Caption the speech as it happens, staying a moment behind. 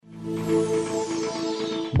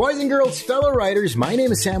Boys and girls, fellow riders, my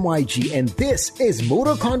name is Sam YG and this is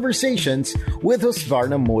Moto Conversations with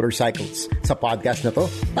Husqvarna Motorcycles. Sa podcast na to,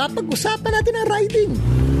 papag-usapan natin ang riding,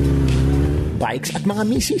 bikes at mga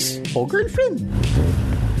misis o girlfriend,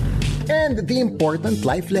 and the important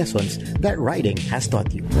life lessons that riding has taught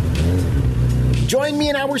you. Join me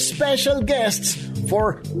and our special guests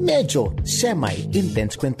for medyo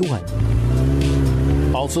semi-intense kwentuhan.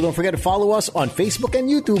 Also, don't forget to follow us on Facebook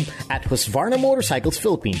and YouTube at Husqvarna Motorcycles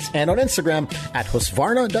Philippines and on Instagram at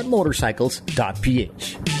husqvarna.motorcycles.ph.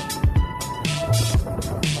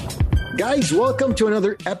 Guys, welcome to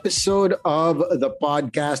another episode of the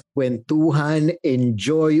podcast Kwentuhan.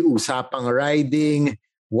 Enjoy usapang riding.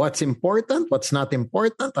 What's important, what's not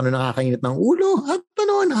important, ano nakakainit ng ulo, at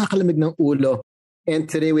ano nakakalamig ng ulo.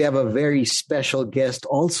 And today we have a very special guest,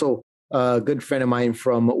 also a good friend of mine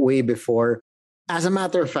from way before. As a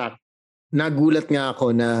matter of fact, nagulat nga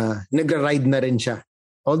ako na nagra-ride na rin siya.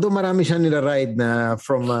 Although marami siya nila-ride na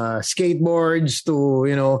from skateboards to,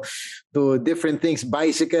 to different things,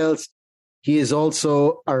 bicycles. He is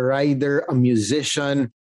also a rider, a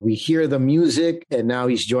musician. We hear the music and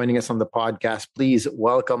now he's joining us on the podcast. Please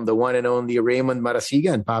welcome the one and only Raymund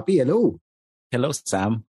Marasigan. Papi, hello. Hello,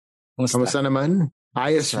 Sam. Kamusta naman?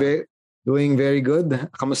 Ayos, doing very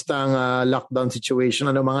good. Kamusta ang lockdown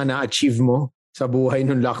situation? Ano mga na-achieve mo sa buhay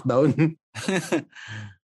nung lockdown?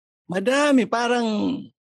 Madami. Parang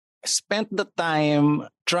spent the time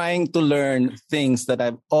trying to learn things that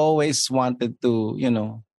I've always wanted to,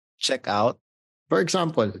 check out. For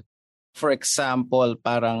example,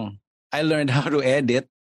 parang I learned how to edit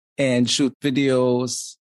and shoot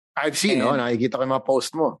videos. I've seen, nakikita ko yung mga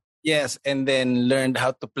post mo. Yes, and then learned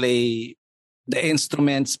how to play the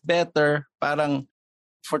instruments better. Parang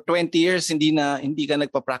for 20 years, hindi ka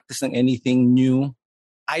nagpa-practice ng anything new.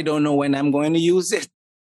 I don't know when I'm going to use it.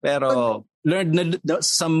 Pero learned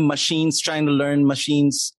some machines, trying to learn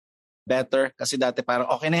machines better. Kasi dati parang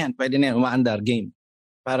okay na yan, pwede na yan, umaandar, game.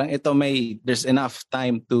 Parang there's enough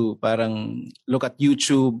time to parang look at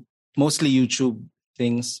YouTube, mostly YouTube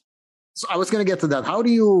things. So I was going to get to that. How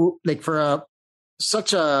do you, like for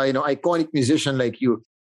such a iconic musician like you,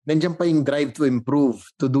 nandiyan pa yung drive to improve,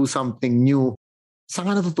 to do something new. Saan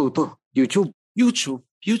ka natututo? YouTube.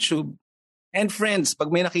 And friends, pag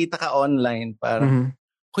may nakita ka online, parang,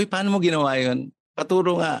 Hoy, paano mo ginawa yun?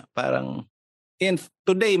 Paturo nga. Parang,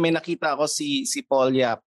 today may nakita ako si Paul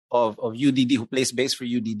Yap of UDD, who plays bass for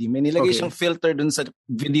UDD. May nilagay siyang filter dun sa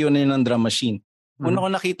video na yun ng drum machine. Una ko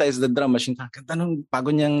nakita is the drum machine. Ganda nung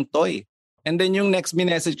bago niyang toy. And then yung next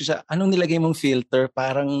message ko siya, anong nilagay mong filter?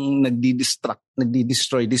 Parang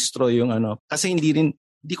destroy yung ano. Kasi hindi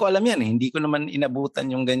ko alam yan eh. Hindi ko naman inabutan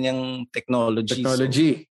yung ganyang technology. So,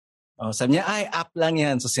 sabi niya, app lang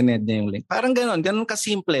yan. So sined niya yung link. Parang ganun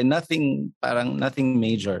kasimple. Nothing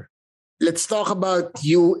major. Let's talk about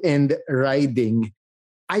you and riding.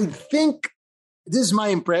 I think, this is my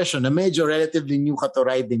impression, na medyo relatively new ka to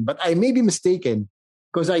riding. But I may be mistaken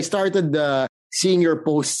because I started seeing your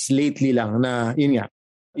posts lately lang na, yun nga,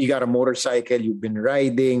 you got a motorcycle, you've been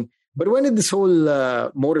riding. But when did this whole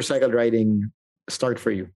motorcycle riding start for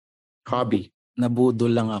you? Hobby?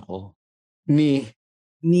 Nabudol lang ako. Ni?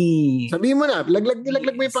 Sabihin mo na,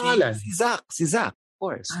 laglag mo yung pangalan. Si Zach, of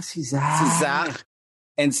course. Si Zach. Si Zach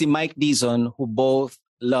and si Mike Dizon, who both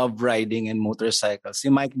love riding and motorcycles.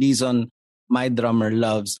 Si Mike Dizon, my drummer,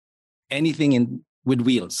 loves anything with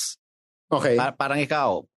wheels. Okay. Parang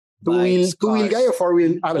ikaw. Two-wheel guy o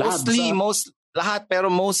four-wheel? Lahat,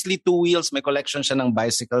 pero mostly two wheels. May collection siya ng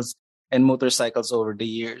bicycles and motorcycles over the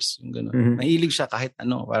years. Yung ganun. Mm-hmm. Mahilig siya kahit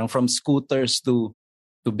ano. Parang from scooters to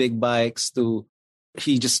big bikes to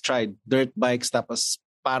he just tried dirt bikes. Tapos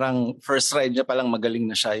parang first ride niya palang magaling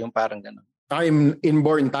na siya. Yung parang ganun. I'm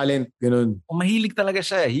inborn talent. Ganun. Mahilig talaga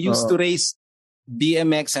siya. He used to race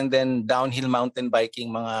BMX and then downhill mountain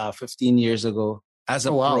biking mga 15 years ago as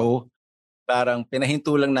a pro. Parang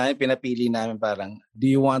pinahinto lang namin, pinapili namin parang, do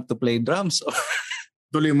you want to play drums?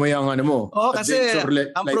 Tuloy mo yung ano mo. Oo, kasi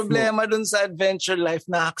ang problema dun sa adventure life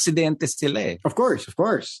na aksidente sila eh. Of course.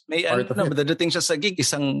 May dadating siya sa gig,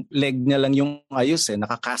 isang leg niya lang yung ayos eh,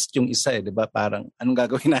 nakakast yung isa eh, di ba? Parang, anong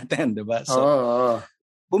gagawin natin, di ba? So,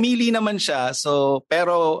 pumili naman siya,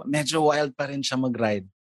 pero medyo wild pa rin siya mag-ride.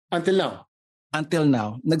 Until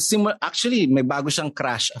now. Actually, may bago siyang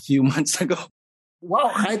crash a few months ago.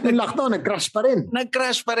 Wow, kahit ng lockdown, nag-crash pa rin.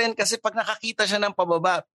 Nag-crash pa rin kasi pag nakakita siya ng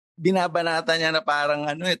pababa, binabanata niya na parang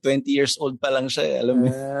 20 years old pa lang siya. Alam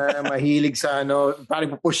mo? Mahilig sa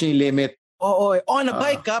parang push niya yung limit. Oo, on a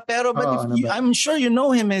bike ka, pero I'm sure you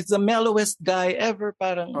know him. He's the mellowest guy ever.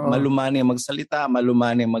 Parang malumani magsalita,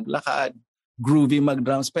 malumani maglakad, groovy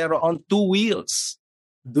mag-drums, pero on two wheels.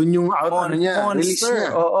 Doon yung release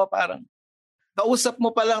niya. Oo, parang kausap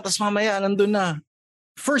mo pa lang, tapos mamaya nandun na.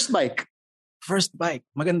 First bike.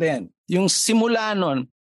 Maganda yan. Yung simula nun,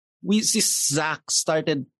 si Zach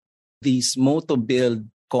started these Moto build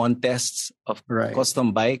contests of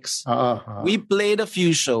custom bikes. We played a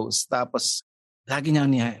few shows, tapos lagi niya,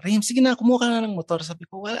 Raym, sige na, kumuha ka na ng motor. Sabi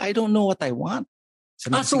ko, well, I don't know what I want.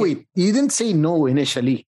 So wait, you didn't say no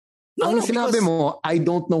initially. Ang sinabi mo, I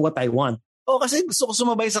don't know what I want. Kasi gusto ko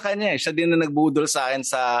sumabay sa kanya. Siya din na nagbudol sa akin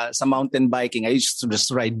sa mountain biking. I used to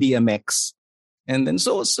just ride BMX. And then,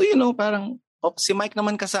 so parang, si Mike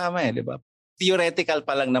naman kasama di ba? Theoretical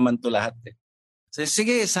pa lang naman to lahat So,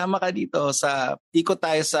 sige, sama ka dito ikot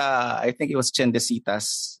tayo sa, I think it was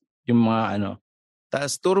Chendesitas, yung mga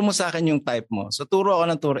Tapos, turo mo sa akin yung type mo. So, turo ako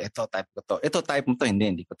ng turo, ito, type ko to. Ito, type mo to,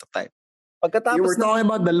 hindi ko to type. Pagkatapos you were talking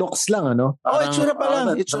about the looks lang, itsura pa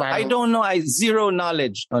lang. I don't know, zero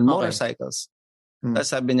knowledge on motorcycles. Tapos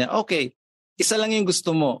sabi niya, okay, isa lang yung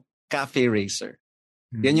gusto mo, cafe racer.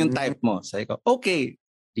 Yan yung type mo. Sabi ko, okay.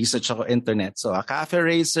 Research ako internet. So a cafe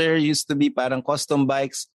racer used to be parang custom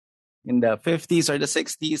bikes in the 50s or the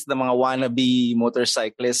 60s, the mga wannabe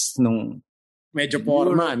motorcyclists nung medyo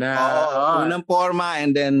forma na. Unang forma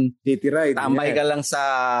and then ride, tambay ka lang sa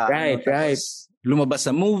right. Lumabas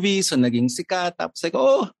sa movie, so naging sikat. Tapos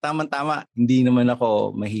ako, tama-tama. Hindi naman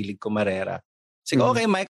ako mahilig kumarera. So okay,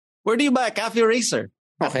 Mike, where do you buy a cafe racer?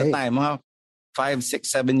 At the time, mga 5, 6,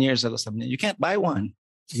 7 years ago, sabi niya, you can't buy one.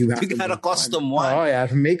 You got a custom one. Oh, yeah,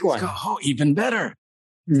 make one. So, even better.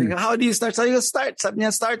 So, how do you start? Sabi ko, Sabi niya,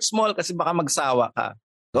 start small kasi baka magsawa ka.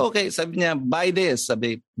 So, okay, sabi niya, buy this.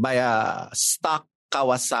 Buy a stock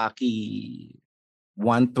Kawasaki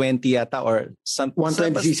 120 yata or something.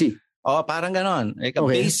 120cc. Parang ganon. Like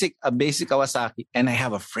a basic Kawasaki. And I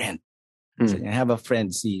have a friend. So, I have a friend,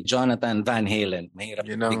 si Jonathan Van Halen. Mahirap.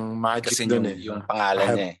 Yun ang magic kasi dun yung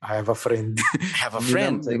pangalan niya. I have a friend. I have a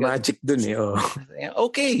friend. Yung magic dun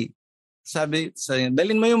Okay. Sabi,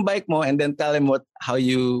 dalhin mo yung bike mo and then tell him how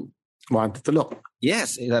you want it to look.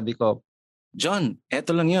 Yes. Sabi ko, John,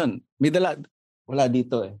 eto lang yun. May wala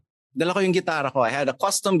dito Dala ko yung gitara ko. I had a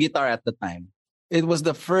custom guitar at the time. It was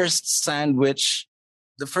the first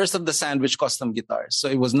of the sandwich custom guitars. So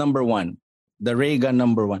it was number 1. The Raymund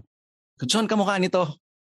number 1. John, kamukha nito.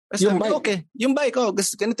 Yung bike? Okay. Yung bike,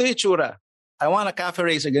 ganito yung itsura. I want a cafe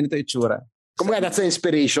racer, ganito yung itsura. Kumbaga, that's the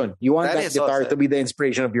inspiration. You want that guitar to be the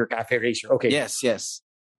inspiration of your cafe racer. Okay. Yes.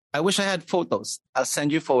 I wish I had photos. I'll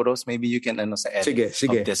send you photos. Maybe you can sa edit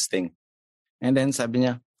of this thing. And then sabi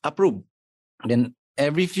niya, approve. And then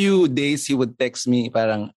every few days, he would text me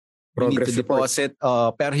parang, you need to deposit,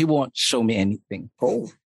 pero he won't show me anything.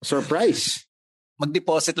 Oh, surprise.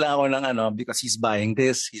 Mag-deposit lang ako ng because he's buying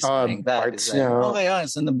this, he's buying that. Parts niya. Okay,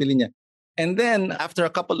 so nabili niya. And then, after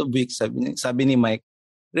a couple of weeks, sabi ni Mike,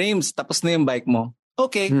 Rames, tapos na yung bike mo.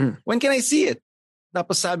 Okay, when can I see it?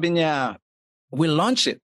 Tapos sabi niya, we'll launch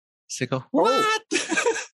it. Sabi ko, what?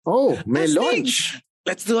 May launch.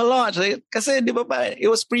 Let's do a launch. Kasi, di ba pa, it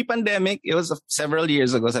was pre-pandemic. It was several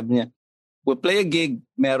years ago. Sabi niya, we'll play a gig.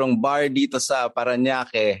 Merong bar dito sa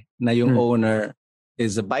Parañaque na yung owner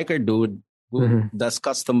is a biker dude who does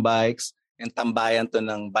custom bikes and tambayan to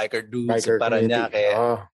ng biker dudes sa Parañaque.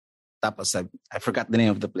 Tapos, I forgot the name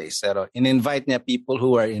of the place. Pero in-invite niya people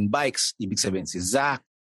who are in bikes. Ibig sabihin, si Zach,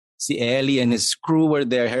 si Ellie and his crew were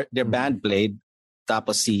there. Their band played.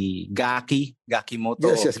 Tapos si Gaki Moto.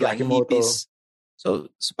 Yes, Gaki Moto. So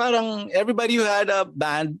parang everybody who had a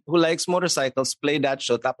band who likes motorcycles played that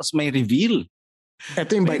show. Tapos may reveal.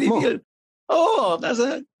 Ito yung bike mo.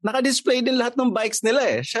 Kasi naka-display din lahat ng bikes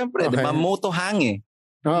nila Siyempre, di ba? Moto hang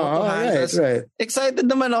Moto hang. Right. Excited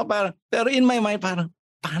naman ako parang. Pero in my mind, parang,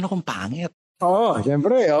 paano kung pangit?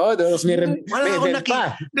 Siyempre. Tapos may event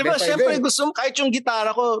pa. Di ba? Siyempre, gusto mo kahit yung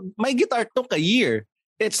gitara ko, my guitar took a year.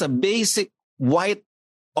 It's a basic white,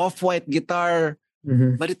 off-white guitar.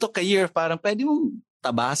 But it took a year. Parang pwede mong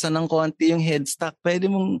tabasan ng konti yung headstock. Pwede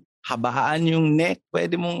mong habaan yung neck.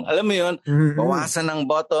 Pwede mong, alam mo yun, bawasan ng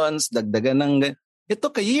buttons, dagdagan ng... It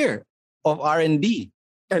took a year of R&D.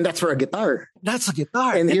 And that's for a guitar. That's a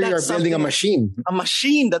guitar. And here you're building a machine. A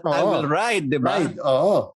machine that I will ride, di ba? Right,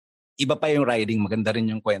 Iba pa yung riding. Maganda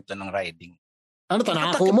rin yung kwento ng riding. Ano to?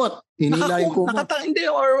 Nakakumot. Hinila yung kumot. Hindi,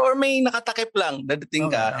 or may nakatakip lang.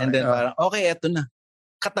 Dadating ka. And then parang, okay, eto na.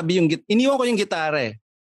 Katabi yung iniwan ko yung gitara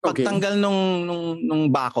Pagtanggal nung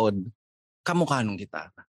bakod, kamukha nung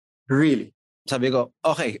gitara. Really? Sabi ko,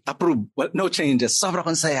 okay, approve. Well, no changes. Sobra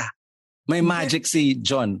kong saya. May magic si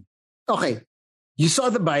John. Okay. You saw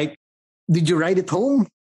the bike. Did you ride it home?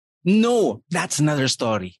 No. That's another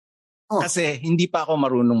story. Kasi hindi pa ako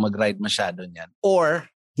marunong mag-ride masyado niyan. Or,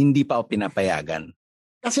 hindi pa ako pinapayagan.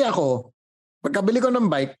 Kasi ako, pagkabili ko ng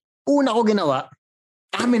bike, una ko ginawa,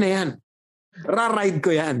 amin na yan. Ra-ride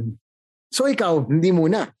ko yan. So ikaw, hindi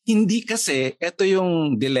muna. Hindi kasi, ito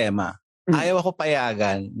yung dilema. Ayaw ako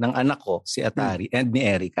payagan ng anak ko, si Atari, and ni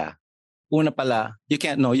Erica. Una pala, you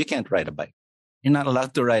can't ride a bike. You're not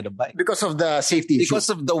allowed to ride a bike. Because of the safety issue? Because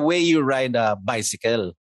of the way you ride a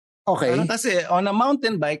bicycle. Okay. Kasi on a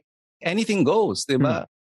mountain bike, anything goes, di ba?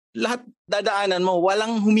 Lahat dadaanan mo,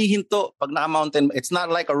 walang humihinto pag naka-mountain. It's not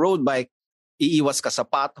like a road bike. Iiwas ka sa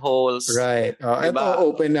potholes. Right. Diba?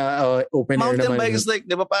 Ito, open mountain air naman. bike is like,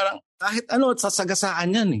 di ba, parang kahit ano,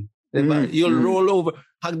 sasagasaan yan eh. Di ba? You'll roll over.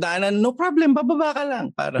 Hagdanan, no problem, bababa ka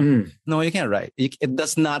lang. Parang, no, you can't ride. It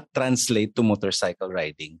does not translate to motorcycle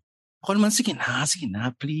riding. Ako naman, sige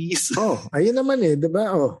na, please. Ayun naman eh, di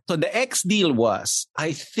ba? So the ex-deal was,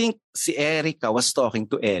 I think si Erica was talking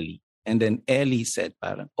to Ellie. And then Ellie said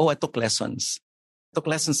parang, I took lessons.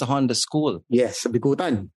 Sa Honda school. Yes, sa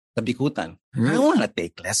Bikutan. I want to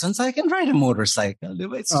take lessons. I can ride a motorcycle.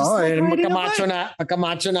 Diba? It's just like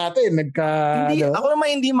magka-macho natin. Ako naman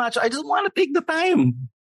hindi macho. I just want to take the time.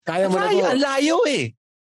 Kaya mo na to. Ang layo eh.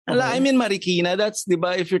 I mean, Marikina, that's,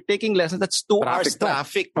 diba, if you're taking lessons, that's 2 hours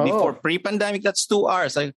traffic. Before pre-pandemic, that's 2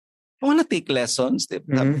 hours. I want to take lessons.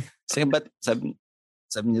 Diba?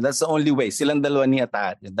 Sabi niya, that's the only way. Silang dalawa ni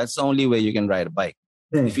Atat. That's the only way you can ride a bike.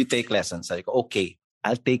 If you take lessons. Sabi ko, okay,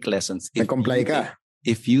 I'll take lessons. Nag-comply ka?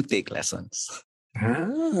 If you take lessons.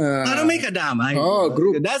 Para may kadamay.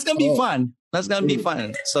 Group. That's gonna be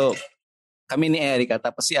fun. So, kami ni Erica,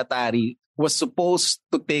 tapos si Atari was supposed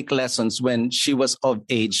to take lessons when she was of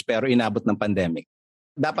age, pero inabot ng pandemic.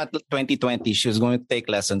 Dapat 2020, she was going to take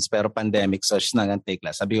lessons, pero pandemic, so she's not gonna take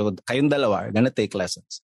lessons. Sabi ko, kayong dalawa are gonna take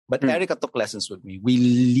lessons. But Erica took lessons with me. We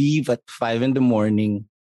leave at 5 a.m,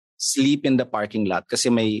 sleep in the parking lot kasi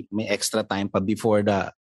may extra time pa before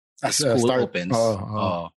the school opens.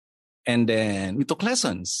 And then we took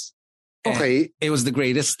lessons. Okay. And it was the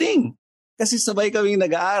greatest thing. Kasi sabay kaming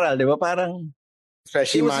nag-aaral, di ba? Parang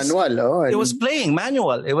especially manual. It was playing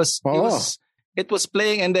manual. It was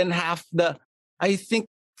playing, and then I think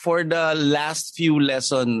for the last few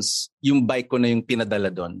lessons, yung bike ko na yung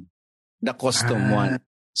pinadala doon. The custom one.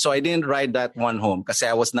 So I didn't ride that one home kasi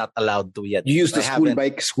I was not allowed to yet. You used the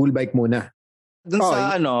school bike muna. Dun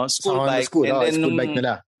sa school bike. School, and then school bike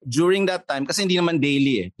nila. During that time, kasi hindi naman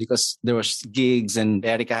daily eh, because there was gigs and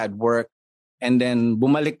Erica had work. And then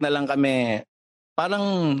bumalik na lang kami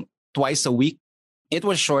parang twice a week. It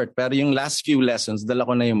was short, pero yung last few lessons, dala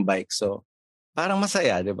ko na yung bike. So parang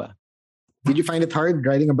masaya, di ba? Did you find it hard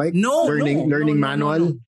riding a bike? No. Learning manual?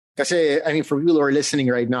 No. Kasi, I mean, for people who are listening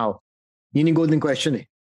right now, yun yung golden question eh.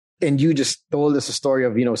 And you just told us a story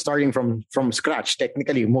of, starting from scratch,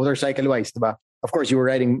 technically, motorcycle-wise, diba? Of course, you were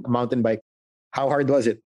riding a mountain bike. How hard was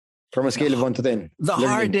it? From a scale of 1 to 10. The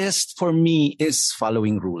hardest for me is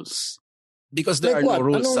following rules. Because there are no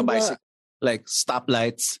rules sa bicycle. Like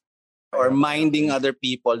stoplights or minding other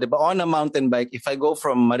people. Diba? On a mountain bike, if I go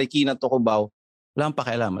from Marikina to Cubao, wala akong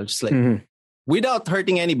pakialam. I'll just without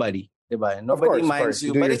hurting anybody. Diba? Nobody minds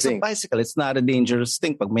you. But it's a bicycle. It's not a dangerous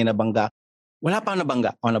thing. Pag may nabangga, wala pa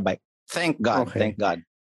nabangga on a bike. Thank God. Okay. Thank God.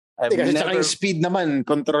 Kasi tsaka yung speed naman,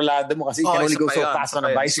 kontrolado mo kasi you can only go so fast on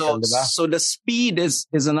a bicycle, diba? So the speed is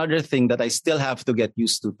another thing that I still have to get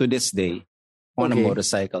used to this day on a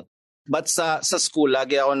motorcycle. But sa school,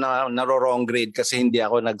 lagi ako naro-wrong grade kasi hindi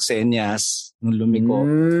ako nagsenyas nung lumiko.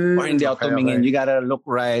 Or hindi ako tumingin. Okay. You gotta look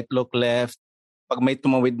right, look left. Pag may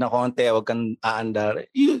tumawid na konti, huwag kang aandar.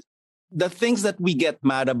 The things that we get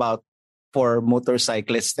mad about for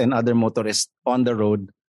motorcyclists and other motorists on the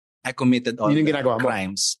road, I committed all the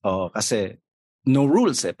crimes. Kasi no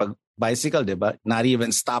rules eh. Pag bicycle, di ba? Not even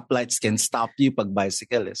stoplights can stop you pag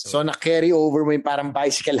bicycle eh. So na-carry over mo yung parang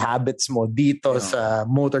bicycle habits mo dito sa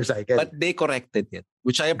motorcycle. But they corrected it,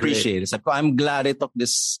 which I appreciate. So I'm glad I took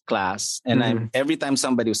this class. And every time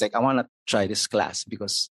somebody was like, I want to try this class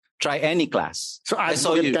because try any class. So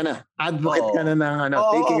advocate ka na. Advocate ka na ng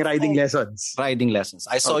taking riding lessons. Riding lessons.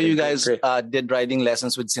 I saw you guys did riding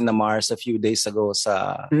lessons with Cinemars a few days ago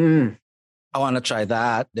sa I want to try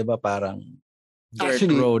that. Diba parang dirt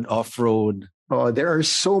road, off-road. There are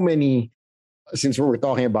so many, since we're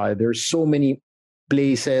talking about it, there are so many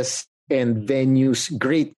places and venues,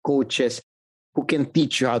 great coaches who can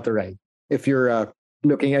teach you how to ride. If you're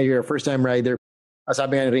looking at your first-time rider,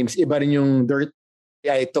 sabi nga ni Rames, iba rin yung dirt.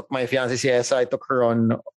 I took my fiancée Ciesa, I took her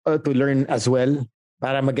on to learn as well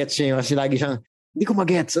para mag-gets niya yung kasi lagi siyang, hindi ko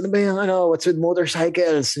mag-gets. Ano ba yung what's with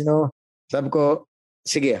motorcycles? Sabi ko,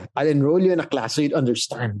 sige, I'll enroll you in a class so you'd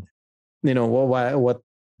understand,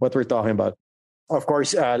 what we're talking about. Of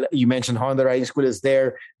course, you mentioned Honda Riding School is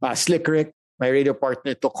there. Slick Rick, my radio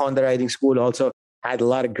partner took Honda riding school also, had a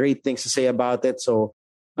lot of great things to say about it. So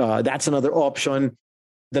that's another option.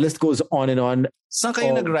 The list goes on and on. Saan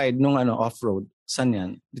kayo nag-ride nung off-road? Saan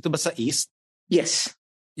yan? Dito ba sa East? Yes.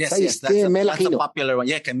 Yes, Sa yes. East, That's a popular one.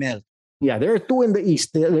 Yeah, Kemel. Yeah, there are two in the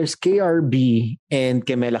East. There's KRB and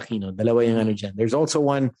Kemel Aquino. Dalawa yung dyan. There's also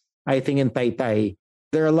one, I think, in Taytay.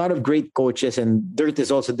 There are a lot of great coaches, and dirt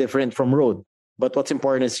is also different from road. But what's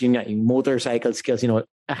important is yung motorcycle skills,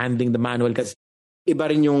 handling the manual, because iba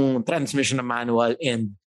rin yung transmission na manual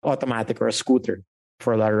and automatic or a scooter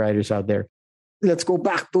for a lot of riders out there. Let's go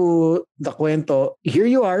back to the kwento. Here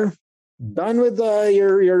you are, done with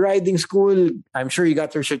your riding school. I'm sure you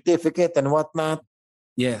got your certificate and whatnot.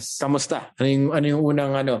 Yes. Kamusta? Ano yung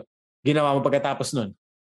unang ginawa mo pagkatapos nun?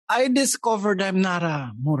 I discovered I'm not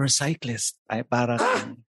a motorcyclist. Ay parang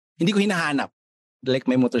hindi ko hinahanap. Like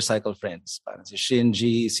my motorcycle friends. Parang si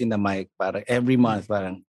Shinji, si Mike, parang every month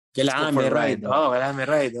parang kailangan may ride. Kailangan may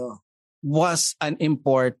ride. Was an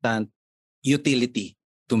important utility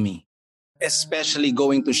to me. Especially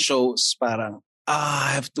going to shows, parang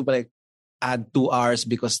I have to add 2 hours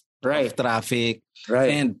because of traffic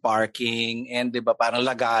and parking, and diba parang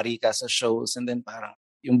lagari ka sa shows, and then parang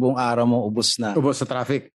yung buong araw mo ubos na. Ubos sa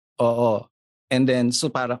traffic. Oo. And then so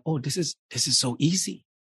parang this is so easy.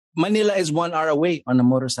 Manila is 1 hour away on a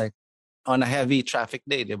motorcycle on a heavy traffic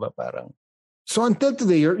day, diba parang. So until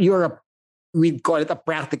today you're we'd call it a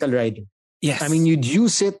practical rider. Yes. I mean, you'd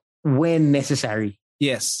use it when necessary.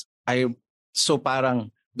 Yes. So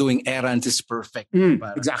parang doing errands is perfect.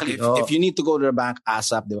 Exactly. If you need to go to the bank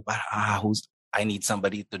ASAP, di ba, parang, I need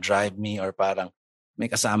somebody to drive me, or parang may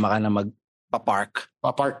kasama ka na magpa-park.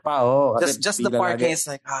 Pa-park pa, Just the parking is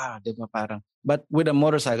like, di ba, parang. But with a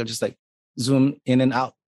motorcycle, just like zoom in and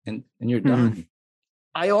out and you're done.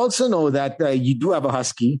 I also know that you do have a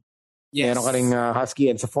Husky. Yes. Meron ka ring Husky,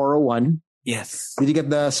 and it's a 401. Yes. Did you get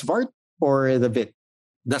the Smart or the Vit?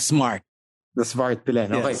 The Smart. The Smart pala.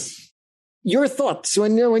 Yes. Okay. Your thoughts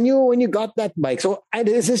when you got that bike? So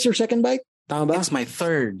is this your second bike? Tama ba? It's my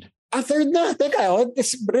third. Third na. Teka,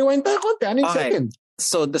 rewind tayo konti. Ano yung second?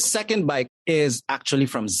 So the second bike is actually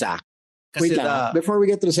from Zach. Wait lang. Before we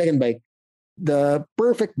get to the second bike, the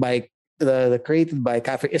perfect bike, the created bike,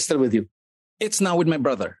 is still with you? It's now with my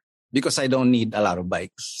brother because I don't need a lot of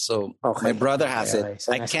bikes. So my brother has it.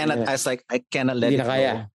 So I cannot let it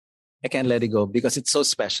go. I can't let it go because it's so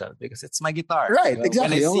special, because it's my guitar. Right,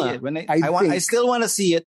 exactly. When I see it, I still want to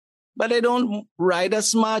see it, but I don't ride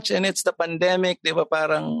as much, and it's the pandemic, di ba,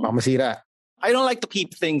 parang masira. I don't like to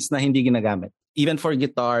keep things na hindi ginagamit. Even for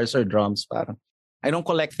guitars or drums, parang I don't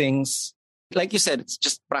collect things. Like you said, it's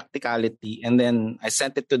just practicality. And then I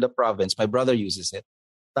sent it to the province. My brother uses it.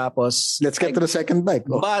 Tapos let's get to the second bike.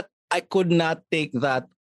 But I could not take that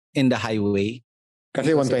in the highway.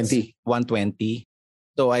 Kasi 120. 120.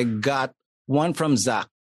 So I got one from Zach.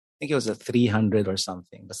 I think it was a 300 or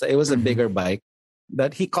something. So it was a bigger bike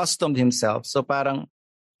that he customed himself. So parang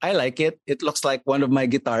I like it. It looks like one of my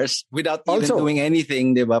guitars without even doing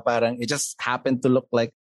anything, diba? Parang it just happened to look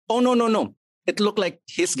like, no. It looked like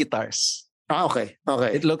his guitars. Okay.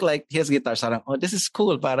 It looked like his guitars. Parang, this is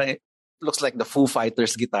cool. Parang it looks like the Foo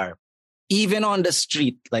Fighters guitar. Even on the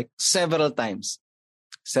street, like several times.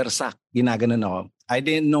 Sir Sak, ginaganon ako. I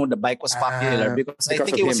didn't know the bike was popular because I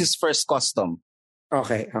think it was his first custom.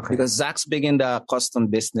 Okay. Because Zach's big in the custom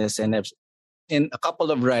business, and in a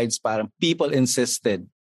couple of rides, parang people insisted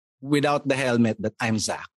without the helmet that I'm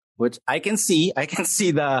Zach, which I can see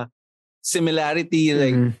the similarity,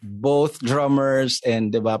 like both drummers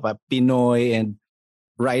and diba, Pinoy and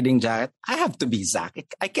riding jacket. I have to be Zach.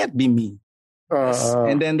 I can't be me.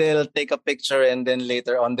 And then they'll take a picture, and then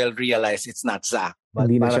later on they'll realize it's not Zach. But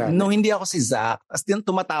parang, no, hindi ako si Zach. Tapos din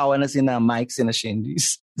tumatawa na sina Mike, sina Shindy.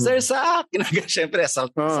 Sir Zach! Siyempre,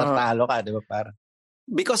 sartalo ka, di ba? Parang,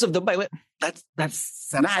 because of the bike, that's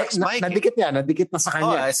Zach's bike. Nadikit na sa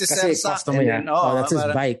kanya. Kasi customer niya. That's his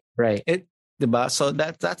bike. Right. Di ba? So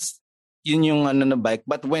that's yun yung na bike.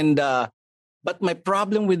 But my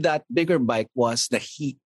problem with that bigger bike was the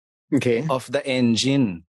heat of the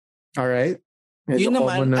engine. All right. Yun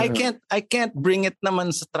naman, I can't bring it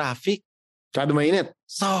naman sa traffic. Masyado mainit.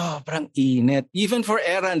 Sobrang init. Even for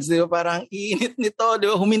errands, di ba? Parang init nito. Di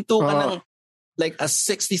ba? Huminto ka ng like a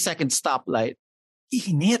 60-second stoplight.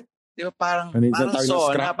 Init. Di ba? Parang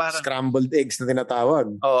sauna. Scrambled eggs na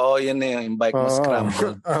tinatawag. Oo, yun na yung bike mo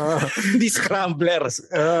scrambled. Hindi scrambler.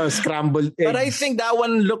 Scrambled eggs. But I think that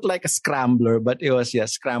one looked like a scrambler, but it was,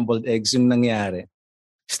 scrambled eggs yung nangyari.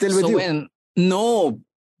 Still with you? No.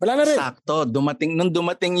 Wala na rin. Sakto. Nung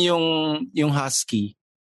dumating yung Husky,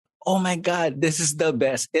 oh my God, this is the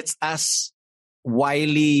best. It's as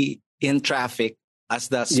wily in traffic as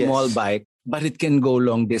the small bike, but it can go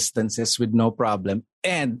long distances with no problem.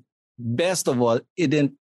 And best of all,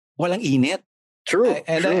 walang init. True.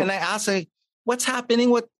 And I asked her, what's happening?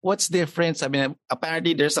 What's different? I mean,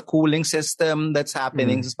 apparently there's a cooling system that's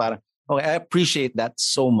happening. So parang, okay, I appreciate that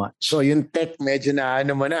so much. So yung tech, medyo na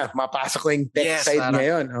mapasok ko yung tech side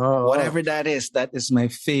ngayon. Whatever that is my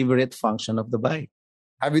favorite function of the bike.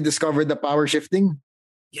 Have you discovered the power shifting?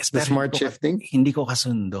 Yes, the smart shifting? Hindi ko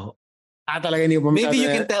kasundo. Talaga hindi ko Maybe you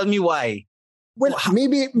can tell me why. Well,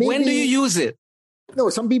 maybe when do you use it? No,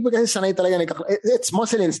 some people kasi sanay talaga it's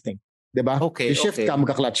muscle instinct, 'di ba? Okay, you shift ka,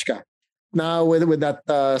 magka-clutch ka. Now with that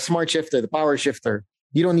smart shifter, the power shifter,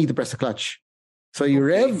 you don't need to press the clutch. So you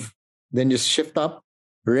rev, then just shift up,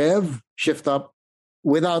 rev, shift up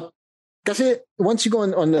without kasi once you go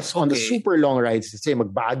on the super long rides, say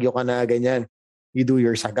mag-Baguio ka na ganyan, you do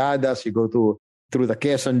your Sagadas, you go through the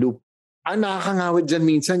Quezon Loop. Ang nakakangawid dyan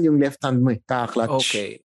minsan yung left hand mo, kaka-clutch.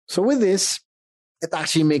 Okay. So with this, it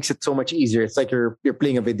actually makes it so much easier. It's like you're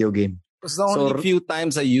playing a video game. Because the only few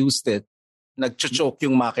times I used it, nag-choke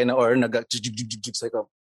yung makina or it's like,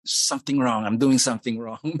 something wrong. I'm doing something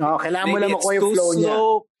wrong. Kailangan mo lang makuha yung flow niya.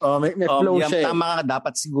 May flow siya. Tama ka,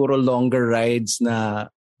 dapat siguro longer rides na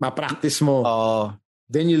ma-practice mo.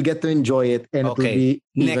 Then you'll get to enjoy it and it will be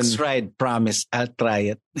next ride, promise, I'll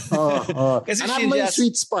try it. Kasi hanap mo yung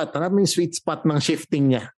sweet spot. Hanap mo yung sweet spot ng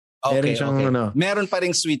shifting niya. Okay. Meron pa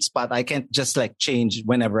ring sweet spot. I can't just change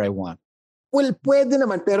whenever I want. Well, pwede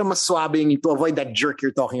naman, pero mas swabe yung to avoid that jerk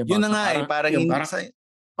you're talking about. Yun na nga parang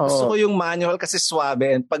gusto ko yung manual kasi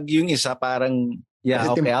swabe and pag yung isa parang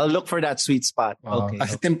I'll look for that sweet spot.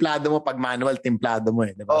 Kasi templado mo pag manual, templado mo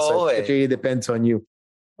diba? So it really depends on you.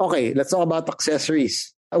 Okay, let's talk about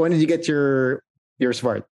accessories. When did you get your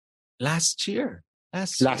Smart? Last year.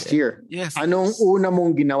 Last year? Yes. Anong una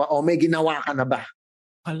mong ginawa? O may ginawa ka na ba?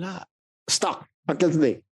 Wala. Stock until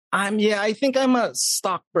today? I think I'm a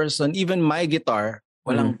stock person. Even my guitar,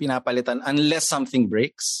 walang pinapalitan unless something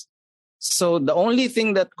breaks. So the only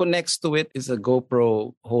thing that connects to it is a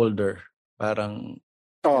GoPro holder. Parang,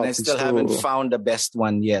 and I still haven't found the best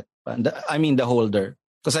one yet. I mean the holder.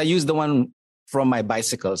 Because I use the one from my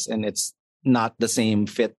bicycles and it's not the same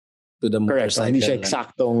fit to the motorcycle. Hindi siya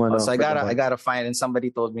eksaktong so I gotta find, and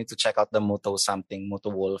somebody told me to check out the Moto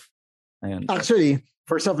Wolf. Ayun. Actually,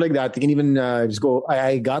 for stuff like that, you can even just go.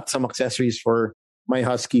 I got some accessories for my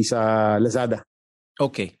Husky sa Lazada.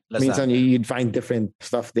 Okay, Lazada. Minsan you'd find different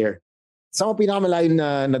stuff there. Saan mo pinakamalayo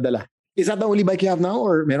na nadala? Is that the only bike you have now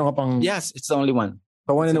or meron ka pang? Yes, it's the only one.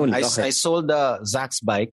 The one and only. I sold the Zach's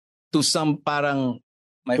bike to some parang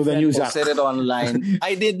my to friend posted it online.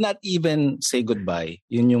 I did not even say goodbye.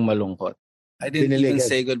 Yun yung malungkot. I didn't even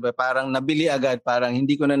say goodbye. Parang nabili agad. Parang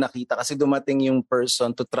hindi ko na nakita kasi dumating yung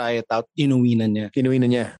person to try it out. Inuwi na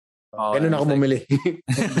niya. Ganun ako bumili.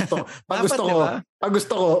 Pag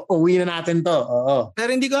gusto ko, uwi na natin to.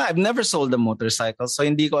 Pero I've never sold a motorcycle. So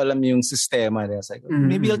hindi ko alam yung sistema. Like,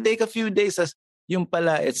 maybe it'll take a few days. Yung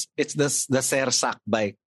pala, it's the Sersac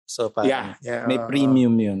bike. So parang may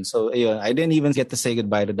premium yun. So ayun, I didn't even get to say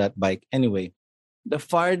goodbye to that bike. Anyway, the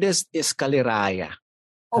farthest is Kaliraya.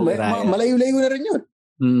 Malayo-layo na rin yun.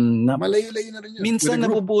 Malayo-layo na rin yun. Minsan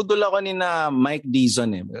nabubudol ako ni na Mike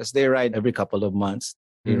Dizon because they ride every couple of months.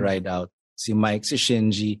 They ride out. Si Mike, si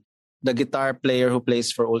Shinji. The guitar player who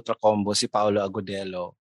plays for Ultra Combo, si Paolo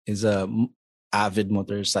Agudelo, is a avid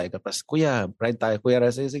motorcycle. Tapos, Kuya, ride tayo. Kuya,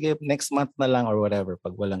 sige, next month na lang or whatever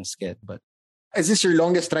pag walang sked. But is this your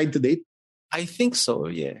longest ride to date? I think so,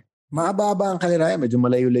 yeah. Mahaba ang Kaliraya. Medyo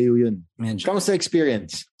malayo-layo yun. Kamusta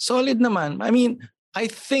experience? Solid naman. I mean, I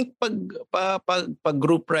think pag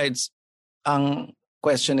group rides, ang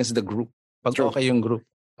question is the group. Pag okay yung group,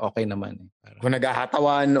 okay naman. Kung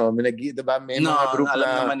naghahatawan o may mga group alam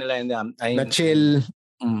naman nila na chill.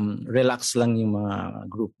 Relax lang yung mga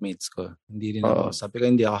groupmates ko. Hindi rin ako. Sabi ko,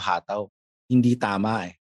 hindi ako hataw. Hindi tama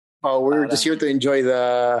eh. We're just here to enjoy the...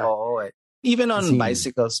 Even on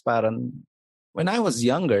bicycles, parang when I was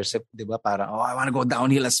younger, di ba, parang, I want to go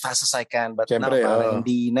downhill as fast as I can. But now, parang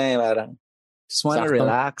hindi na eh. Parang, just want to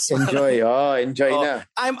relax. Enjoy. Enjoy na.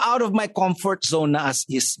 I'm out of my comfort zone na as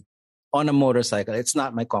is on a motorcycle. It's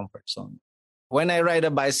not my comfort zone. When I ride a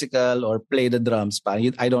bicycle or play the drums,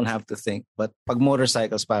 I don't have to think. But pag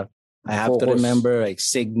motorcycles, I have to remember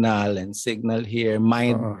signal here.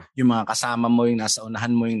 Mind yung mga kasama mo, yung nasa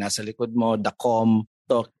unahan mo, yung nasa likod mo, the comm,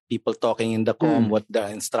 people talking in the comm, what the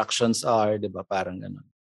instructions are, di ba? Parang ganun.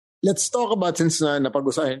 Let's talk about, since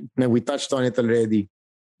napag-usapan, we touched on it already,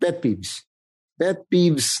 pet peeves. Pet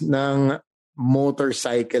peeves ng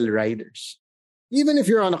motorcycle riders. Even if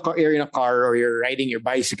you're in a car or you're riding your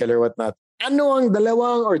bicycle or whatnot, Ano ang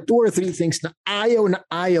dalawang or 2 or 3 things na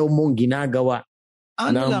ayaw mong ginagawa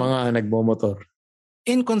ng mga nagmomotor?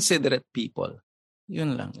 Inconsiderate people.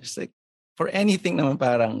 Yun lang. It's like, for anything naman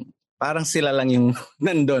parang sila lang yung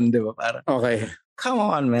nandun, di ba? Parang, okay. Come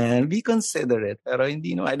on, man. Be considerate. Pero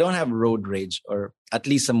hindi, I don't have road rage or at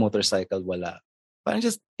least sa motorcycle, wala. Parang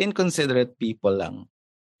just inconsiderate people lang.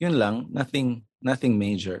 Yun lang. Nothing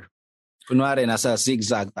major. Kunwari, nasa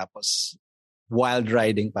zigzag tapos wild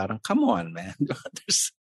riding, parang, come on, man.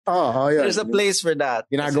 There's a place for that.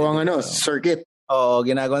 Ginagawang circuit. Oo,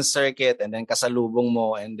 ginagawang circuit and then kasalubong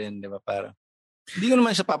mo and then, di ba, parang, hindi ko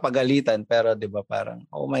naman siya papagalitan pero, di ba, parang,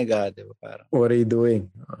 oh my God, di ba, parang. What are you doing?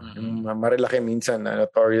 Marilaki minsan,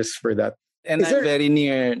 notorious for that. And I'm very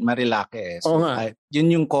near Marilake. So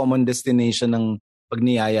yun yung common destination ng pag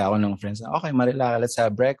niyaya ako ng friends. Okay, Marilake, let's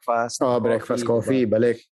have breakfast. Breakfast, coffee, diba?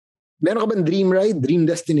 Balik. Meron ka bang dream ride, dream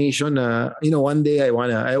destination na, one day I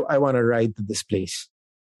wanna ride to this place?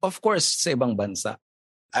 Of course, sa ibang bansa.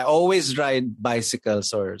 I always ride bicycles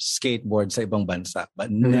or skateboard sa ibang bansa, but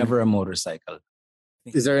never a motorcycle.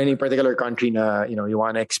 Is there any particular country na, you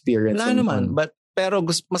wanna experience? Wala naman, pero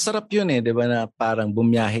masarap yun di ba, na parang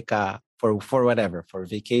bumiyahe ka for whatever, for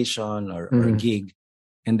vacation or gig.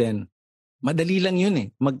 And then, madali lang yun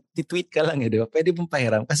mag-tweet ka lang di ba? Pwede mong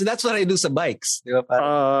pahiram. Kasi that's what I do sa bikes. Di ba?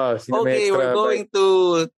 Parang, okay, we're going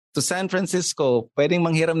to San Francisco. Pwedeng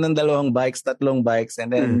manghiram ng 2 bikes, 3 bikes, and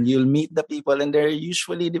then you'll meet the people and they're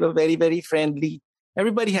usually, di ba, very, very friendly.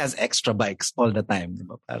 Everybody has extra bikes all the time. Di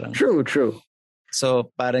ba? Parang, True.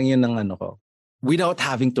 So, parang yun ang ko. Without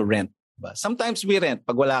having to rent. Diba? Sometimes we rent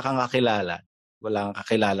pag wala kang kakilala. Wala kang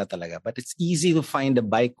kakilala talaga. But it's easy to find a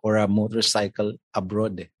bike or a motorcycle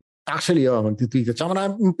abroad Actually, mag-tweet. Tsaka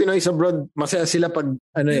maraming Pinoy sa abroad, masaya sila pag,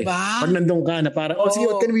 diba? Pag nandun ka na parang, sige,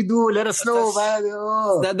 what can we do? Let us know.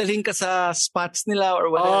 Dadalhin ka sa spots nila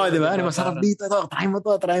or whatever. Diba? Masarap dito to. Try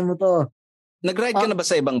mo to. Nag-ride ka na ba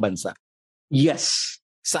sa ibang bansa? Yes.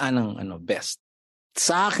 Saan ang best?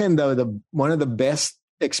 Sa akin daw, one of the best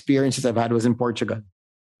experiences I've had was in Portugal.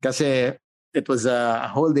 Kasi it was a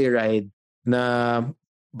whole day ride na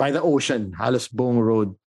by the ocean, halos buong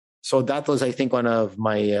road. So that was, I think, one of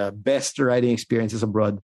my best riding experiences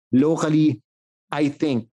abroad. Locally, I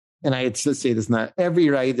think, and I'd still say this na,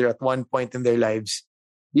 every rider at one point in their lives,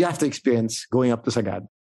 you have to experience going up to Sagada.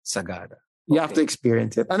 Okay. You have to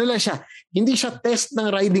experience it. Ano lang siya, hindi siya test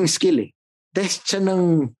ng riding skill Test siya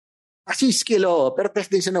ng, actually skill pero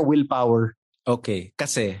test din siya ng willpower. Okay.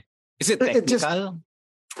 Kasi, is it technical?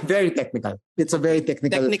 Very technical. It's a very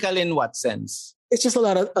technical. Technical in what sense? It's just a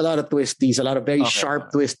lot of twisties, a lot of very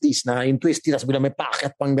sharp twisties na yung twisty tas bigla may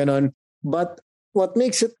packet pang ganon. But what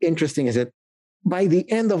makes it interesting is that by the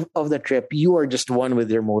end of the trip, you are just one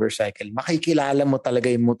with your motorcycle. Makikilala mo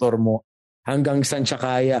talaga yung motor mo hanggang saan siya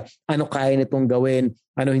kaya, ano kaya nitong gawin,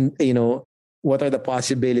 what are the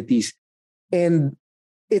possibilities. And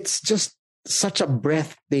it's just such a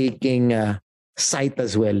breathtaking sight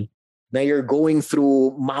as well. Now you're going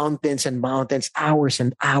through mountains and mountains, hours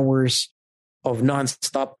and hours of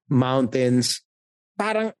non-stop mountains.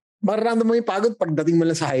 Parang mararamdaman mo yung pagod pagdating mo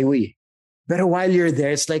lang sa highway. Pero while you're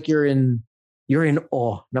there, it's like you're in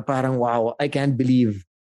awe na parang, wow, I can't believe,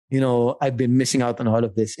 I've been missing out on all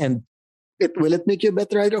of this. And will it make you a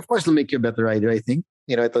better rider? Of course it'll make you a better rider, I think.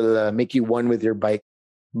 It'll make you one with your bike.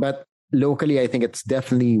 But locally, I think it's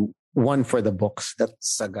definitely one for the books.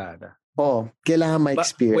 That's Sagada. Kailangan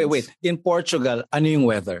ma-experience. Wait. In Portugal, ano yung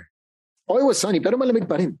weather? It was sunny, pero malamig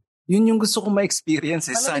pa rin. Yun yung gusto kong ma-experience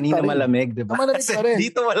sunny na malamig, di ba? Kasi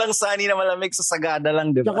dito walang sunny na malamig, sa Sagada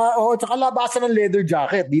lang, di ba? Tsaka labasan ng leather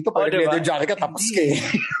jacket. Dito pag diba? Leather jacket ka, tapos ka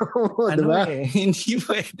diba? Hindi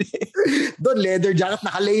pwede. Doon, leather jacket,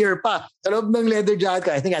 naka-layer pa. Sa loob ng leather jacket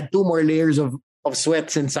ka, I think I had 2 more layers of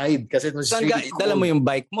sweats inside kasi it was really cold. Dala mo yung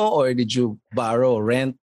bike mo or did you borrow,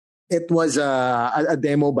 rent? It was a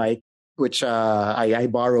demo bike which I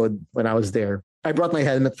borrowed when I was there. I brought my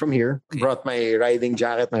helmet from here, brought my riding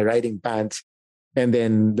jacket, my riding pants, and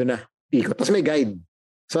then doon na ikot. Tapos may guide.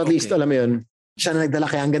 So at least, alam mo yun, siya na nagdala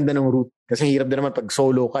kaya ang ganda ng route. Kasi hirap din naman pag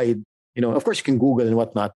solo ka, of course you can Google and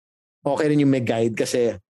whatnot. Okay rin yung may guide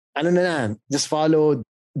kasi, just follow.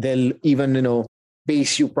 They'll even,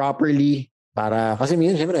 pace you properly. Kasi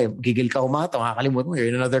minsan, syempre, gigil ka humato, makakalimutan mo, you're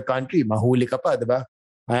in another country, mahuli ka pa, diba?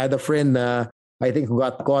 I had a friend na, I think, who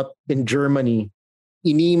got caught in Germany.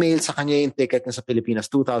 In-email sa kanya yung ticket niya sa Pilipinas,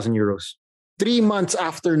 2,000 euros. 3 months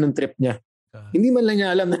after nung trip niya. Hindi man lang niya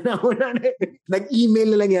alam na nauna na. Nag-email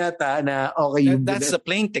na lang yata na okay. That's a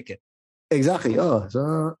plane ticket. Exactly.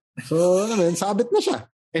 So sabit na siya.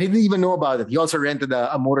 And he didn't even know about it. He also rented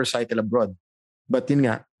a motorcycle abroad. But yun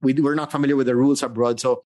nga, we're not familiar with the rules abroad.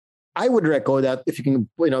 So I would reco that if you can,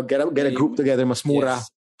 get a group together, mas mura. Yes,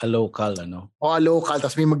 a local, ano. O a local,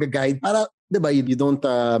 tapos may mag-guide para, di ba, you don't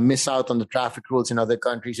miss out on the traffic rules in other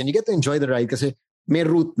countries and you get to enjoy the ride kasi may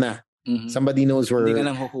route na. Mhm. Somebody knows where. Hindi ka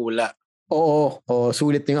nang huhula. Oo,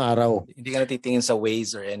 sulit yung araw. Hindi ka natitingin sa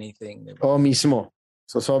Waze or anything. Diba? Oo, mismo.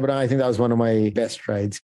 So sobrang, I think that was one of my best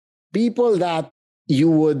rides. People that you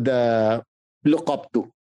would look up to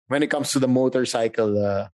when it comes to the motorcycle.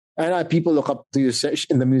 And people look up to you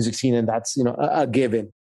in the music scene, and that's a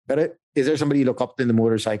given. But is there somebody you look up to in the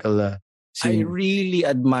motorcycle scene? I really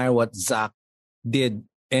admire what Zach did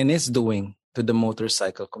and is doing to the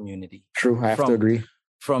motorcycle community. True, I have to agree.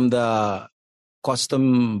 From the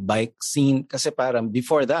custom bike scene, kasi parang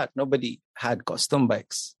before that, nobody had custom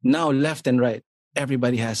bikes. Now, left and right,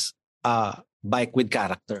 everybody has a bike with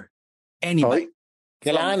character. Any bike.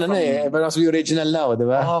 Kailangan but also original now, di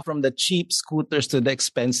ba? Oh, from the cheap scooters to the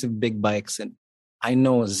expensive big bikes. And I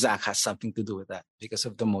know Zach has something to do with that because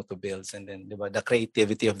of the Moto builds. And then, di ba, the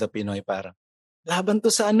creativity of the Pinoy, parang, laban to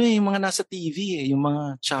sa yung mga nasa TV, yung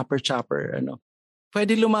mga chopper,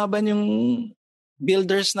 Pwede lumaban yung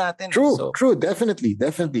builders natin. True,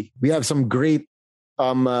 definitely. We have some great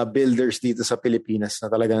builders dito sa Pilipinas na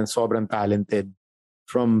talagang sobrang talented.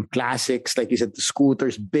 From classics, like you said, to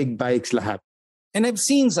scooters, big bikes, lahat. And I've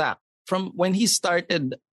seen Zach from when he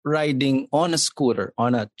started riding on a scooter,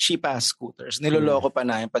 on a cheap-ass scooters. Niloloko pa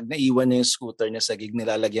namin. Pag naiwan niya yung scooter niya sa gig,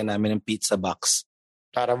 nilalagyan namin ng pizza box.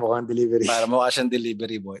 Para mukhang delivery. Para mukha siyang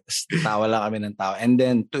delivery boy. Tawa lang kami ng tawa. And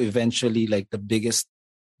then to eventually like the biggest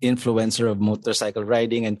influencer of motorcycle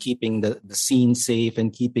riding and keeping the scene safe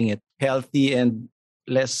and keeping it healthy and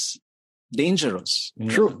less dangerous.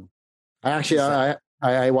 True.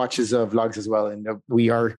 I watch his vlogs as well, and we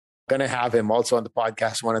are gonna have him also on the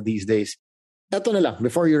podcast one of these days. Eto na lang,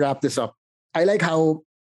 before you wrap this up, I like how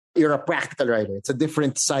you're a practical rider. It's a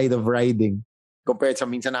different side of riding compared sa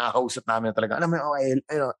minsan nakakausap namin na talaga, alam mo,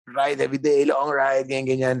 ride every day, long ride,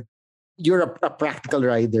 ganyan. You're a practical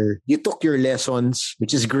rider. You took your lessons,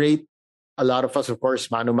 which is great. A lot of us, of course,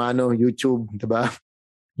 mano-mano, YouTube, diba?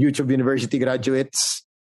 YouTube University graduates.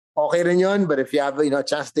 Okay rin yun, but if you have a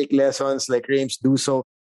chance to take lessons like Rames, do so.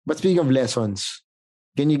 But speaking of lessons,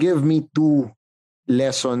 can you give me 2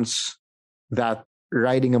 lessons that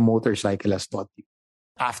riding a motorcycle has taught you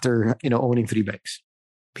after owning 3 bikes?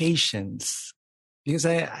 Patience. Because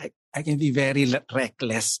I can be very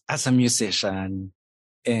reckless as a musician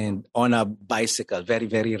and on a bicycle, very,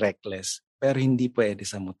 very reckless. Pero hindi pwede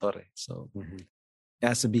sa motor. So it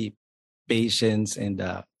has to be patience and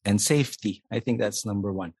safety. I think that's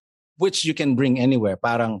number 1. Which you can bring anywhere.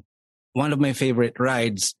 Parang one of my favorite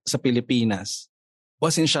rides sa Pilipinas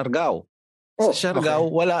was in Siargao. Sa Siargao,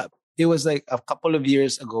 wala. It was like a couple of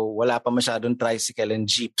years ago, wala pa masyadong tricycle and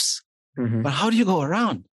jeeps. But how do you go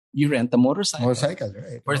around? You rent a motorcycle.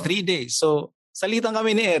 Right. For 3 days. So, salitan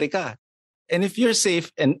kami ni Erica. And if you're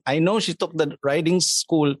safe, and I know she took the riding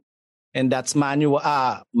school, and that's manual,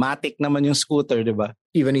 matic naman yung scooter, di ba?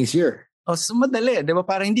 Even easier. Oh, so madali, di ba?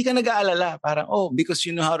 Parang hindi ka nag-aalala. Parang, because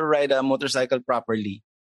you know how to ride a motorcycle properly.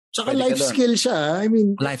 Tsaka life skill siya. I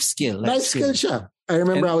mean, life skill siya. I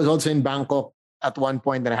remember I was also in Bangkok at one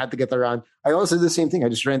point and I had to get around. I also did the same thing. I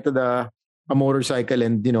just rented a motorcycle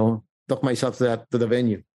and, took myself to the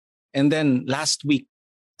venue. And then last week,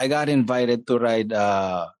 I got invited to ride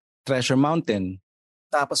Treasure Mountain.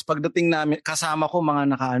 Tapos pagdating namin, kasama ko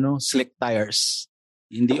mga slick tires.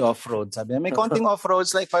 Hindi off-road. Sabi may konting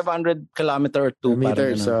off-roads like 500 kilometer or 2.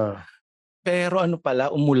 Meters. Pero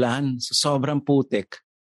pala, umulan. So sobrang putik.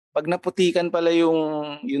 Pag naputikan pala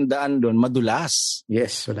yung daan doon, madulas.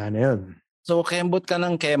 Yes, wala na yun. So kembot ka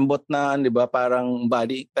ng kembot na, di ba, parang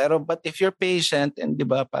body. Pero but if you're patient and di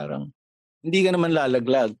ba, parang hindi ka naman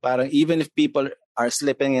lalaglag. Parang even if people are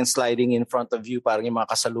slipping and sliding in front of you, parang yung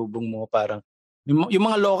mga kasalubong mo, parang yung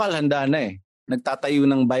mga local handa na nagtatayo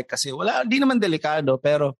ng bike kasi di naman delikado,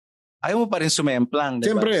 pero ayaw mo pa rin sumemplang.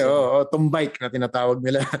 Diba? Siyempre, tumbike na tinatawag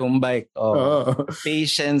nila. Tumbike,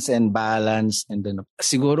 Patience and balance. And then,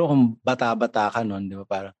 siguro kung bata-bata ka nun, di ba,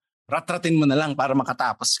 parang ratratin mo na lang para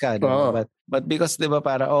makatapos ka. Di ba? But because, di ba,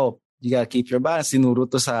 you gotta keep your balance. Sinuro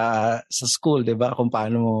to sa school, di ba, kung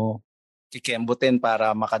paano mo kikembutin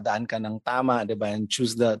para makadaan ka ng tama, di ba? And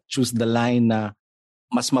choose the line na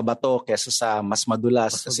mas mabato kesa sa mas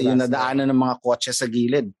madulas. Kasi yung nadaanan ng mga kotse sa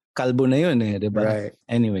gilid, kalbo na yun di ba? Right.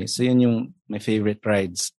 Anyway, so yun yung my favorite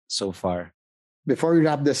rides so far. Before we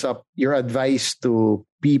wrap this up, your advice to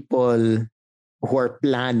people who are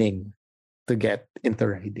planning to get into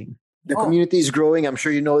riding. The community is growing. I'm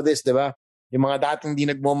sure you know this, di ba? Yung mga dating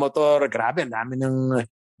di nagmomotor, grabe, ang dami ng,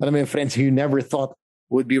 friends who you never thought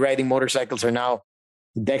would be riding motorcycles are now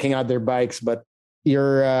decking out their bikes, but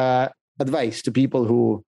your advice to people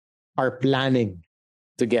who are planning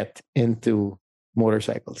to get into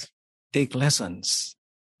motorcycles? Take lessons.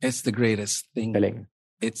 It's the greatest thing. Galing.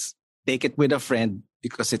 It's take it with a friend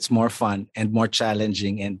because it's more fun and more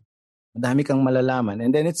challenging and madami kang malalaman.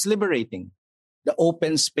 And then it's liberating. The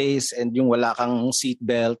open space and yung wala kang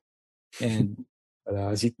seatbelt and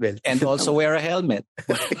Seatbelt. and also wear a helmet.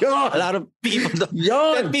 A lot of people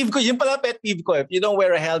don't. Pet peeve ko, yun pala pet peeve ko. If you don't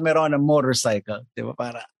wear a helmet on a motorcycle, di ba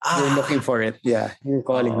para, You're looking for it. Yeah. You're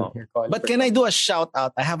calling. But can I do a shout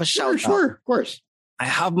out? I have a shout out. Sure, of course. I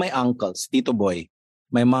have my uncles, Tito Boy,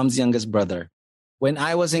 my mom's youngest brother. When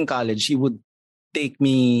I was in college, he would take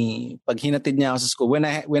me, pag hinatid niya ako sa school, when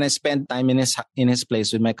I spent time in his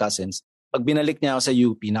place with my cousins, pag binalik niya ako sa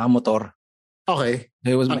UP, nakamotor. Okay.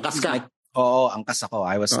 Angkas ka? Oo, angkas ako.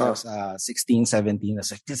 I was 16, 17. I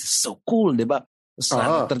was like, this is so cool, di ba? Tapos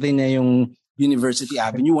natratin niya yung University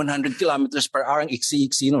Avenue, 100 kilometers per hour, ang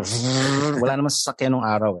iksi-iksi. No? Wala naman sasakyan nung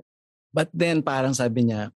araw. But then parang sabi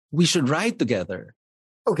niya, we should ride together.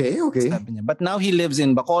 Okay. Sabi niya. But now he lives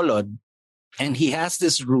in Bacolod and he has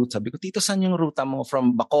this route. Sabi ko, Tito, saan yung ruta mo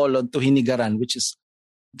from Bacolod to Hinigaran, which is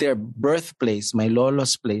their birthplace, my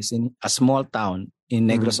lolo's place in a small town in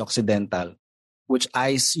Negros Occidental, which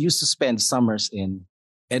I used to spend summers in.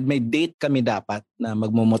 And may date kami dapat na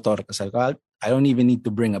magmumotor. Kasi I don't even need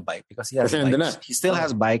to bring a bike because he has bikes. He still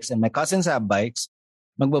has bikes and my cousins have bikes.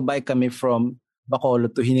 Magbabike kami from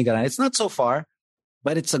Bacolod to Hinigaran. It's not so far,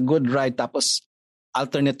 but it's a good ride. Tapos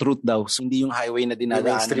alternate route daw. So hindi yung highway na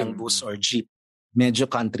dinadaan ng bus or jeep. Medyo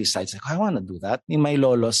countryside. So, I wanna do that in my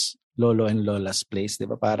lolo and lola's place. Di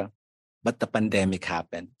ba parang, but the pandemic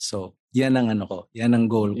happened. So yan ang yan ang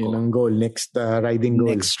goal ko. Yan ang goal. Next riding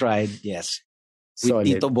goal. Next ride, yes. With Solid.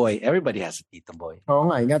 Tito Boy. Everybody has a Tito Boy.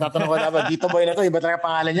 Oo nga. Nga tatanong ko dapat, Tito Boy na to, iba talaga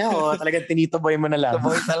pangalan niya o talagang Tinito Boy mo na lang?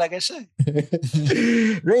 Tito Boy talaga siya.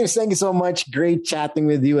 Rames, thank you so much. Great chatting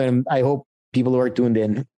with you and I hope people who are tuned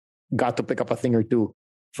in got to pick up a thing or two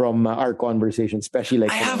from our conversation, especially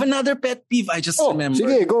like... I have another pet peeve. I just remember.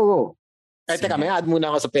 Sige, go. Teka, may add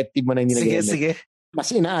muna ako sa pet peeve mo na hindi nag-helmet. Sige.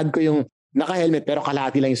 Mas ina-add ko yung naka-helmet pero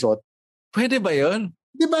kalahati lang yung suot. Pwede ba yun?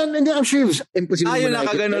 Di ba? Hindi, I'm sure imposible. Yung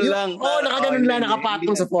nakaganon lang. Nakaganon lang,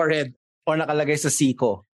 nakapatong sa forehead. Or nakalagay sa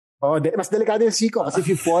siko. Mas delikado yung siko kasi if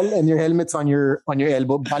you fall and your helmet's on your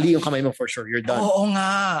elbow, bali yung kamay mo for sure. You're done. Oo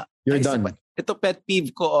nga. You're done. Ito pet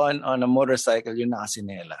peeve ko on a motorcycle, yung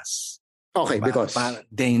nakasinelas. Okay, because? Parang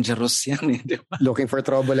dangerous yan eh. Di ba? Looking for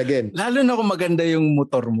trouble again. Lalo na kung maganda yung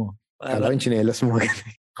motor mo. Kala ko yung chinelas mo.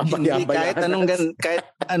 Hindi, kahit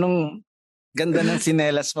anong ganda ng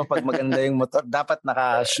sinelas mo pag maganda yung motor, dapat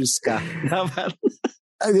naka-shoes ka. Dapat.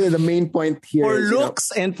 The main point here for is, looks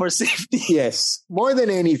and for safety. Yes. More than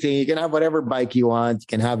anything, you can have whatever bike you want. You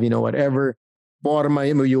can have, whatever forma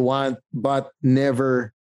you want, but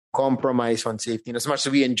never compromise on safety. As much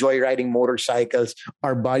as we enjoy riding motorcycles,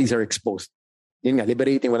 our bodies are exposed. Yun nga,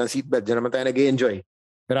 liberating, walang seatbelt. Diyan naman tayo nag-enjoy.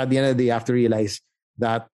 But at the end of the day, you have to realize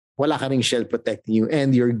that wala ka ring shell protecting you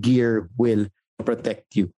and your gear will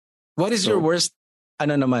protect you. What is your worst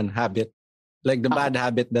habit? Like the bad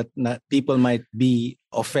habit that people might be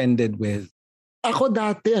offended with? Ako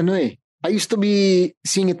dati, I used to be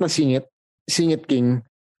singit king.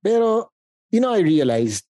 Pero, I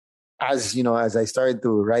realized as I started to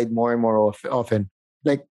ride more and more often,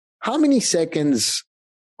 like how many seconds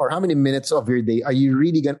or how many minutes of your day are you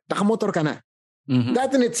really nakamotor ka na? Mm-hmm.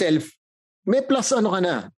 That in itself, may plus ka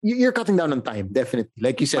na. You're cutting down on time, definitely.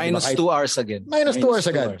 Like you said. Minus 2 hours again. Minus 2 hours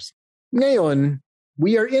agad. Ngayon,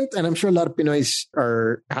 we are in, and I'm sure a lot of Pinoys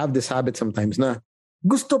have this habit sometimes na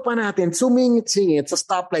gusto pa natin sumingit-singit sa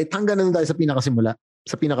stoplight hanggang na tayo sa pinakasimula,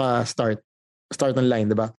 sa pinaka-start ng line,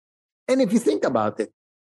 diba? And if you think about it,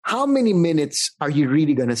 how many minutes are you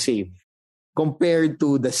really gonna save compared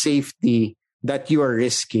to the safety that you are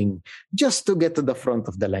risking just to get to the front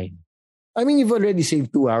of the line? I mean, you've already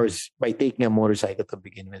saved 2 hours by taking a motorcycle to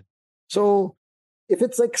begin with. So, if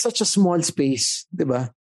it's like such a small space,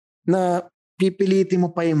 diba, na pipilitin mo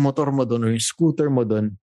pa yung motor mo doon or yung scooter mo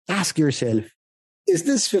doon, ask yourself, is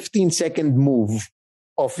this 15-second move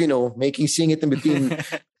of, making singit in between,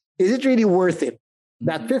 is it really worth it?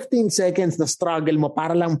 That 15 seconds na struggle mo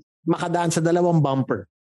para lang makadaan sa dalawang bumper.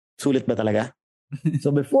 Sulit ba talaga?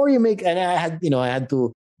 So before you make, and I had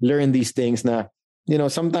to learn these things na,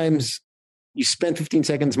 sometimes you spend 15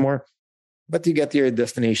 seconds more, but you get to your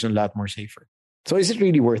destination a lot more safer. So is it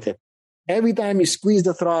really worth it? Every time you squeeze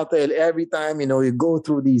the throttle, every time, you go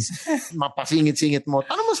through these mapasingit-singit mo,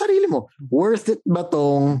 tanong mo sarili mo, worth it ba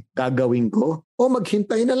tong gagawin ko? O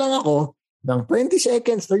maghintay na lang ako ng 20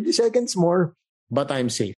 seconds, 30 seconds more, but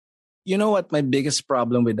I'm safe. You know what my biggest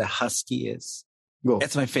problem with the Husky is? Go.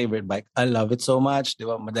 It's my favorite bike. I love it so much. Di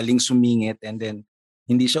ba? Madaling sumingit and then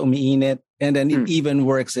hindi siya umiinit. And then it even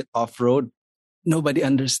works it off-road. Nobody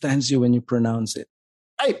understands you when you pronounce it.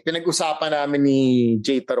 Ay, pinag-usapan namin ni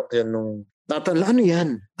Jay Tarok yan nung tatanla. Ano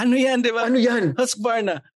yan? Ano yan, di ba? Ano yan?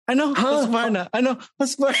 Husqvarna. Ano? Husqvarna. Ano?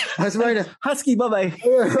 Husqvarna. Husqvarna. Husky, bye-bye.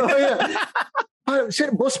 Oh, yeah.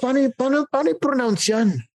 Sir, boss, paano i-pronounce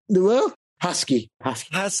yan? Di ba? Husky.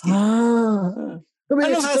 Husky. Ah.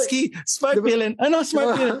 Ano Husky? Smart villain. Ano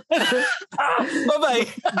smart villain? Bye-bye.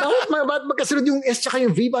 Bakit magkasunod yung S tsaka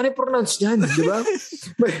yung V? Paano i-pronounce yan? Di ba?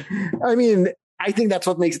 I mean, I think that's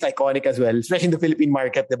what makes it iconic as well, especially in the Philippine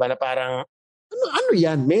market, di ba? Na parang, ano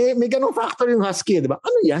yan? May ganong factor yung Husky, di ba?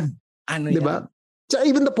 Ano yan? Ano di ba? So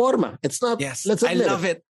even the Porma, it's not, yes, let's admit I love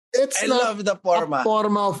it. It's I not love the Porma. a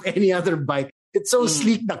Porma of any other bike. It's so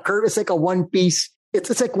sleek. The curve is like a one-piece.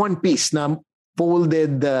 It's like one piece na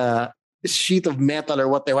folded sheet of metal or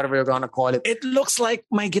whatever you're gonna call it. It looks like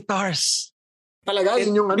my guitars. Talaga,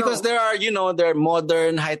 yun yung because there are, there are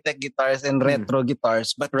modern high-tech guitars and retro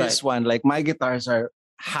guitars. But this one, like my guitars are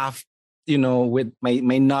half, with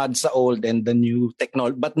my nod sa old and the new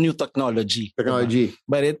technology. Technology.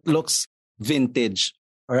 But it looks vintage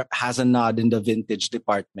or has a nod in the vintage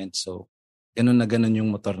department. So, ganun na ganun yung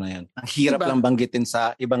motor na yan. Ang hirap lang banggitin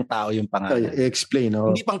sa ibang tao yung pangalan. Explain. Oh.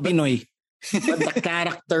 Hindi pang Pinoy. But the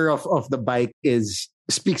character of the bike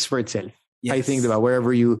speaks for itself. Yes. I think, diba?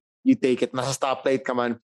 Wherever you take it, nasa stoplight ka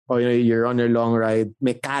man, or you're on your long ride,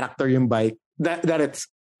 may character yung bike that it's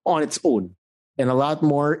on its own. And a lot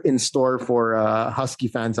more in store for Husky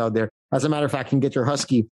fans out there. As a matter of fact, you can get your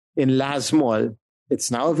Husky in Laz Mall. It's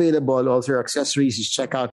now available. Also, your accessories, you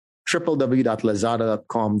check out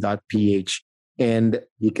www.lazada.com.ph and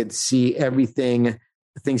you can see everything,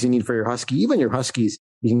 the things you need for your Husky, even your Huskies.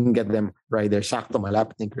 You can get them right there. Sakto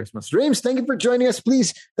malapit ng Christmas. Rames, thank you for joining us.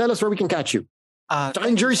 Please tell us where we can catch you. Tsaka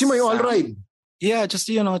in Jersey mo yung All Ride. Yeah, just,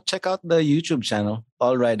 check out the YouTube channel.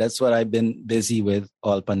 All Ride. That's what I've been busy with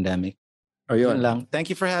all pandemic. Yun lang. Thank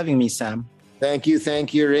you for having me, Sam. Thank you,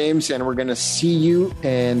 Rames. And we're going to see you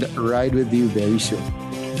and ride with you very soon.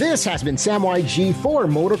 This has been Sam YG for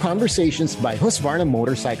Motor Conversations by Husqvarna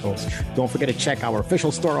Motorcycles. Don't forget to check our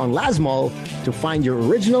official store on Laz Mall to find your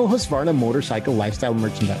original Husqvarna motorcycle lifestyle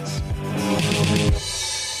merchandise.